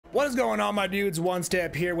What is going on, my dudes?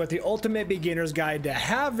 Onestep here with the ultimate beginner's guide to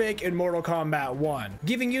Havik in Mortal Kombat 1.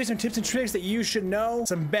 Giving you some tips and tricks that you should know,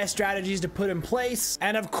 some best strategies to put in place,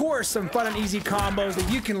 and of course, some fun and easy combos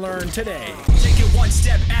that you can learn today. Take it one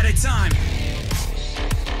step at a time.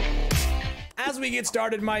 As we get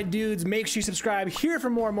started, my dudes, make sure you subscribe here for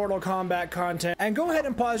more Mortal Kombat content, and go ahead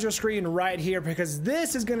and pause your screen right here because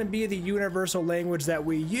this is going to be the universal language that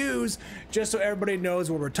we use just so everybody knows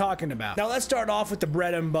what we're talking about. Now let's start off with the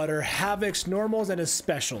bread and butter, Havik's normals and his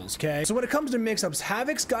specials, okay? So when it comes to mix-ups,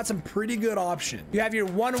 Havik's got some pretty good options. You have your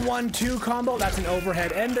 1-1-2 combo, that's an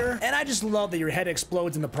overhead ender, and I just love that your head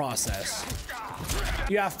explodes in the process.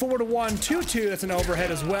 You have 4-1-2-2, that's an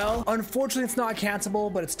overhead as well. Unfortunately, it's not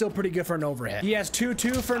cancelable, but it's still pretty good for an overhead. He has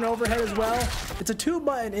 2-2 for an overhead as well. It's a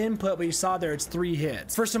 2-button input, but you saw there it's 3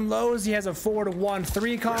 hits. For some lows, he has a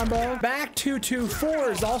 4-1-3 combo. Back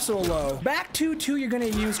 2-2-4 is also a low. Back 2-2 you're gonna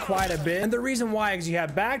use quite a bit, and the reason why is you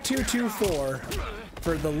have back 2-2-4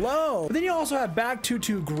 for the low, but then you also have back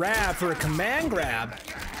 2-2 grab for a command grab.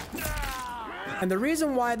 And the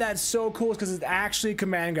reason why that's so cool is because it's actually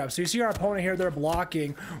command grab. So you see our opponent here, they're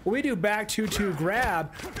blocking. When we do back 2-2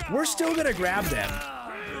 grab, we're still gonna grab them.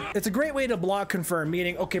 It's a great way to block confirm,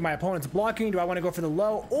 meaning, okay, my opponent's blocking. Do I want to go for the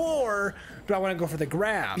low or do I want to go for the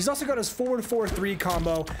grab? He's also got his 4-4-3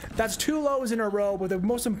 combo. That's 2 lows in a row, but the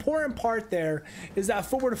most important part there is that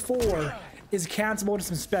 4-4 is cancelable to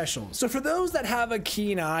some specials. So for those that have a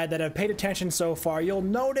keen eye, that have paid attention so far, you'll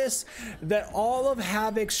notice that all of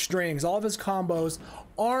Havik's strings, all of his combos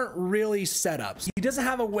aren't really setups. He doesn't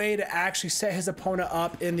have a way to actually set his opponent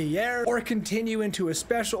up in the air or continue into a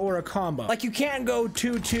special or a combo. Like you can't go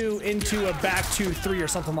 2-2 into a back 2-3 or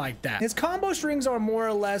something like that. His combo strings are more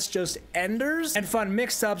or less just enders and fun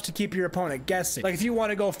mix-ups to keep your opponent guessing. Like if you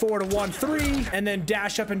want to go 4-1-3 and then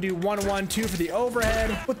dash up and do 1-1-2 for the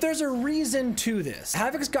overhead. But there's a reason to this.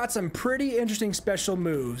 Havik's got some pretty interesting special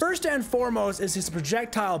moves. First and foremost is his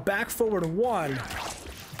projectile back forward 1.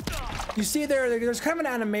 You see there's kind of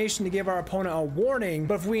an animation to give our opponent a warning,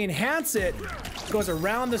 but if we enhance it, it goes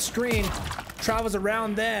around the screen, travels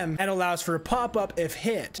around them, and allows for a pop-up if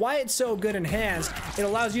hit. Why it's so good enhanced, it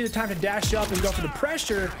allows you the time to dash up and go for the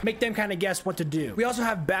pressure, make them kind of guess what to do. We also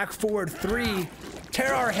have back forward 3,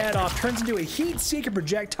 tear our head off, turns into a heat seeker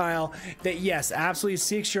projectile that, yes, absolutely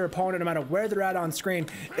seeks your opponent no matter where they're at on screen.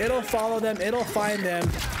 It'll follow them, it'll find them,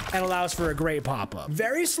 and allows for a great pop-up.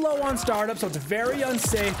 Very slow on startup, so it's very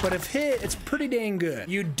unsafe, but if hit, it's pretty dang good.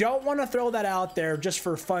 You don't want to throw that out there just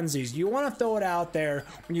for funsies. You want to throw it out there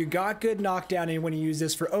when you got good knockdown and when you use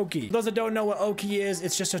this for Oki. For those that don't know what Oki is,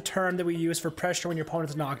 it's just a term that we use for pressure when your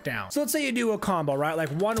opponent's knocked down. So let's say you do a combo, right? Like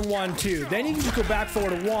 1-1-2. Then you can just go back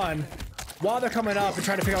forward 1 while they're coming up and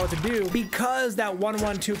trying to figure out what to do, because that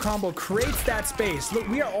 1-1-2 combo creates that space. Look,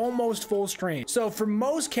 we are almost full screen. So for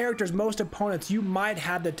most characters, most opponents, you might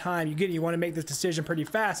have the time. You want to make this decision pretty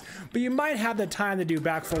fast, but you might have the time to do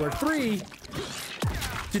back forward 3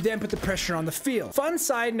 to then put the pressure on the field. Fun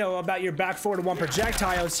side note about your back forward 1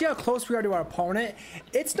 projectile, see how close we are to our opponent?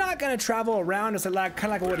 It's not gonna travel around us like,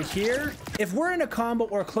 kind of like what here. If we're in a combo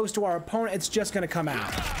or close to our opponent, it's just gonna come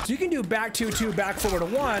out. So you can do back 2-2, back forward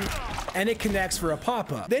 1, and it connects for a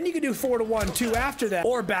pop-up. Then you can do 4-1-2 after that,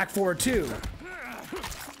 or back forward 2.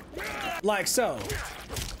 Like so.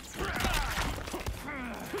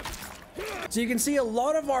 So you can see a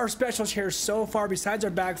lot of our specials here so far, besides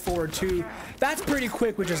our back forward 2, that's pretty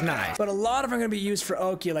quick, which is nice. But a lot of them are gonna be used for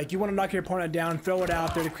Oki. Like you wanna knock your opponent down, throw it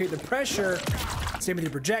out there to create the pressure. Same with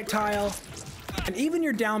your projectile. And even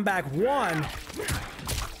your down back 1,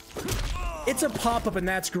 it's a pop-up and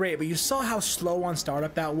that's great, but you saw how slow on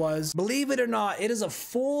startup that was. Believe it or not, it is a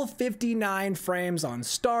full 59 frames on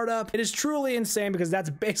startup. It is truly insane because that's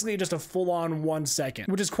basically just a full-on 1 second,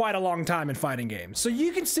 which is quite a long time in fighting games. So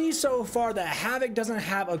you can see so far that Havik doesn't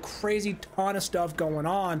have a crazy ton of stuff going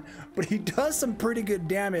on, but he does some pretty good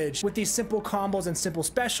damage with these simple combos and simple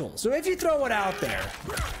specials. So if you throw it out there,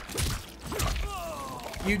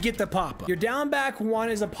 you get the pop-up. Your down back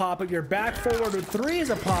 1 is a pop-up, your back forward 3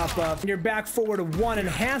 is a pop-up, and your back forward 1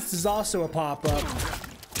 enhanced is also a pop-up.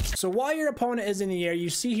 So while your opponent is in the air,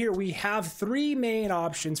 you see here we have 3 main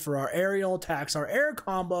options for our aerial attacks, our air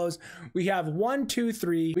combos. We have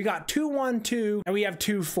 1-2-3, we got 2-1-2, and we have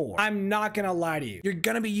 2-4. I'm not gonna lie to you. You're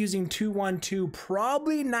gonna be using 2-1-2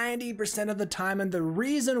 probably 90% of the time, and the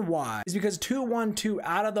reason why is because 2-1-2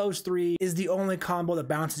 out of those 3 is the only combo that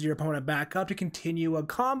bounces your opponent back up to continue a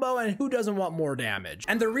combo, and who doesn't want more damage?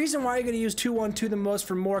 And the reason why you're gonna use 2-1-2 the most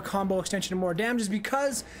for more combo extension and more damage is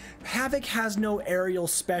because Havik has no aerial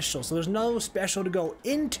special special. So there's no special to go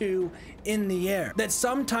into in the air. That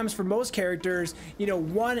sometimes for most characters, you know,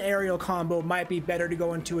 one aerial combo might be better to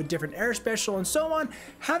go into a different air special and so on.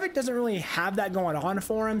 Havik doesn't really have that going on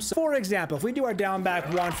for him. So for example, if we do our down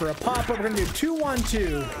back one for a pop-up, we're gonna do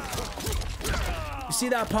 2-1-2. You see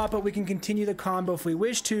that pop-up, we can continue the combo if we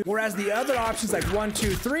wish to. Whereas the other options like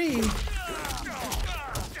 1-2-3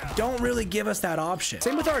 don't really give us that option.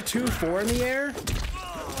 Same with our 2-4 in the air.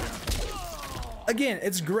 Again,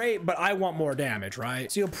 it's great, but I want more damage,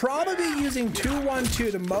 right? So you'll probably be using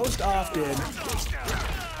 2-1-2 the most often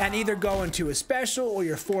and either go into a special or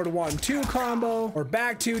your 4-1-2 combo or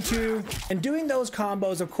back 2-2. And doing those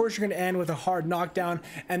combos, of course, you're gonna end with a hard knockdown,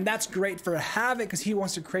 and that's great for Havik because he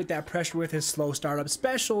wants to create that pressure with his slow startup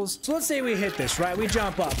specials. So let's say we hit this, right? We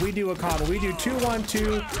jump up, we do a combo, we do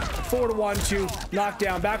 2-1-2, 4-1-2,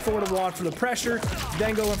 knockdown, back 4-1 for the pressure,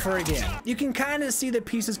 then go in for again. You can kind of see the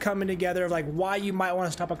pieces coming together of like why you might want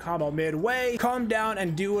to stop a combo midway, calm down,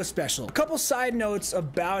 and do a special. A couple side notes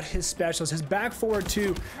about his specials. His back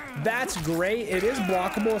 4-2, that's great. It is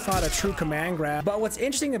blockable. It's not a true command grab. But what's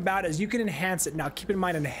interesting about it is you can enhance it. Now, keep in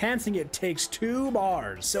mind, enhancing it takes 2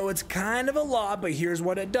 bars. So it's kind of a lot, but here's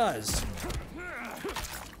what it does.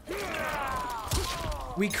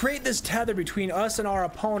 We create this tether between us and our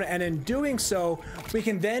opponent, and in doing so, we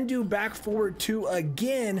can then do back 4-2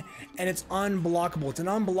 again, and it's unblockable. It's an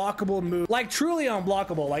unblockable move, like truly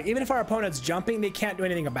unblockable. Like even if our opponent's jumping, they can't do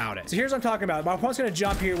anything about it. So here's what I'm talking about. My opponent's gonna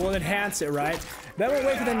jump here, we'll enhance it, right? Then we'll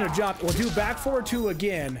wait for them to jump. We'll do back 4-2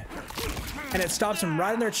 again, and it stops them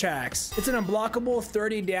right in their tracks. It's an unblockable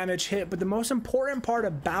 30 damage hit, but the most important part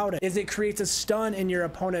about it is it creates a stun in your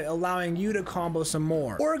opponent, allowing you to combo some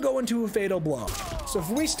more or go into a fatal blow. So if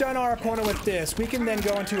we stun our opponent with this, we can then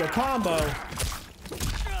go into a combo.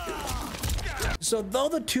 So though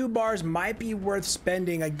the 2 bars might be worth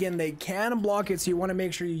spending, again, they can block it, so you want to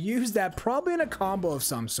make sure you use that probably in a combo of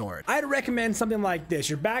some sort. I'd recommend something like this: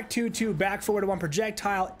 your back 2-2, back 4-1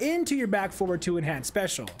 projectile into your back 4-2 enhanced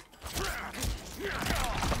special.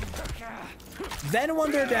 Then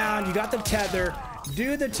when they're down, you got the tether,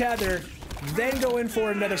 do the tether, then go in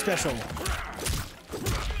for another special.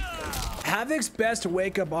 Havik's best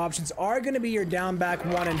wake-up options are going to be your down back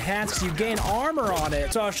 1 enhance, because you gain armor on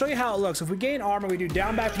it. So I'll show you how it looks. If we gain armor, we do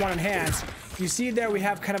down back 1 enhance. You see there we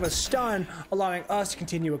have kind of a stun, allowing us to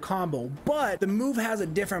continue a combo. But the move has a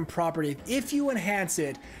different property. If you enhance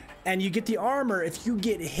it and you get the armor, if you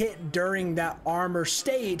get hit during that armor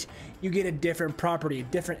state, you get a different property, a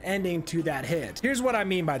different ending to that hit. Here's what I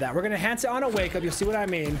mean by that. We're going to enhance it on a wake-up. You'll see what I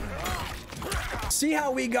mean. See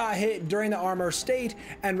how we got hit during the armor state,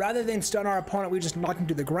 and rather than stun our opponent, we just knocked him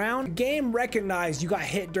to the ground. The game recognized you got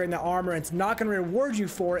hit during the armor, and it's not going to reward you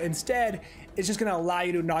for it. Instead, it's just going to allow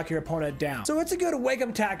you to knock your opponent down. So it's a good wake-up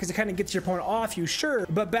attack because it kind of gets your opponent off you, sure,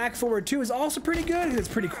 but back 4-2 is also pretty good because it's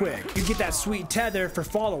pretty quick. You get that sweet tether for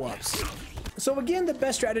follow-ups. So again, the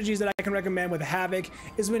best strategies that I can recommend with Havik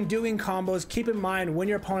is when doing combos, keep in mind when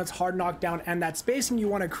your opponent's hard knockdown and that spacing you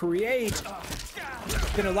want to create,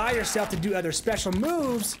 then allow yourself to do other special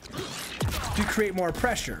moves to create more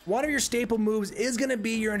pressure. One of your staple moves is going to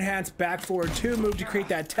be your enhanced back 4-2 move to create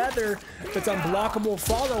that tether that's unblockable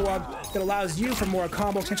follow-up that allows you for more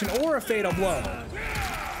combo extension or a fatal blow.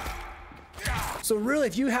 So really,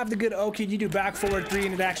 if you have the good Oki, you do back 4-3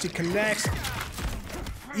 and it actually connects,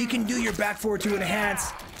 you can do your back 4-2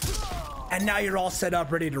 enhance, and now you're all set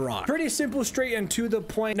up, ready to rock. Pretty simple, straight and to the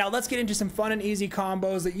point. Now let's get into some fun and easy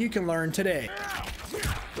combos that you can learn today.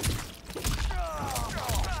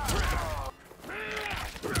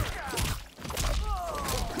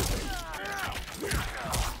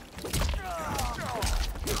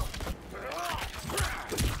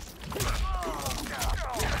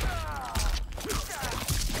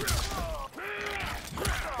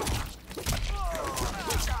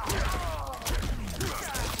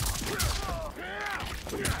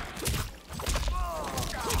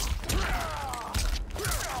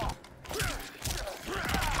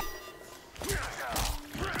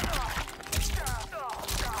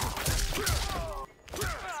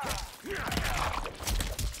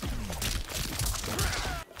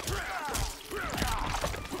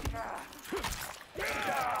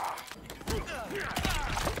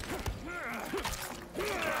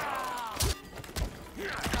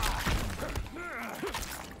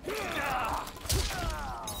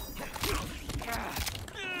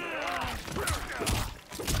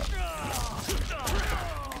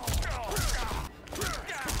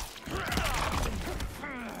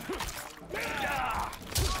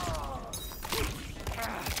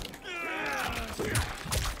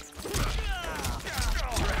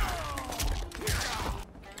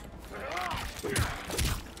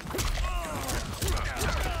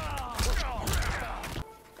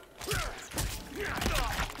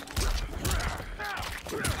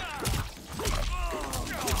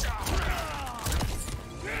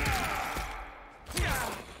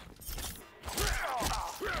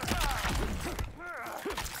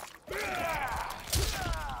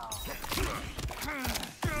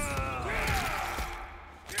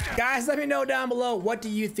 Guys, let me know down below, what do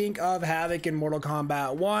you think of Havik in Mortal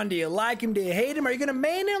Kombat 1? Do you like him? Do you hate him? Are you gonna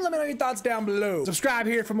main him? Let me know your thoughts down below. Subscribe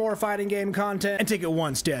here for more fighting game content and take it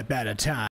one step at a time.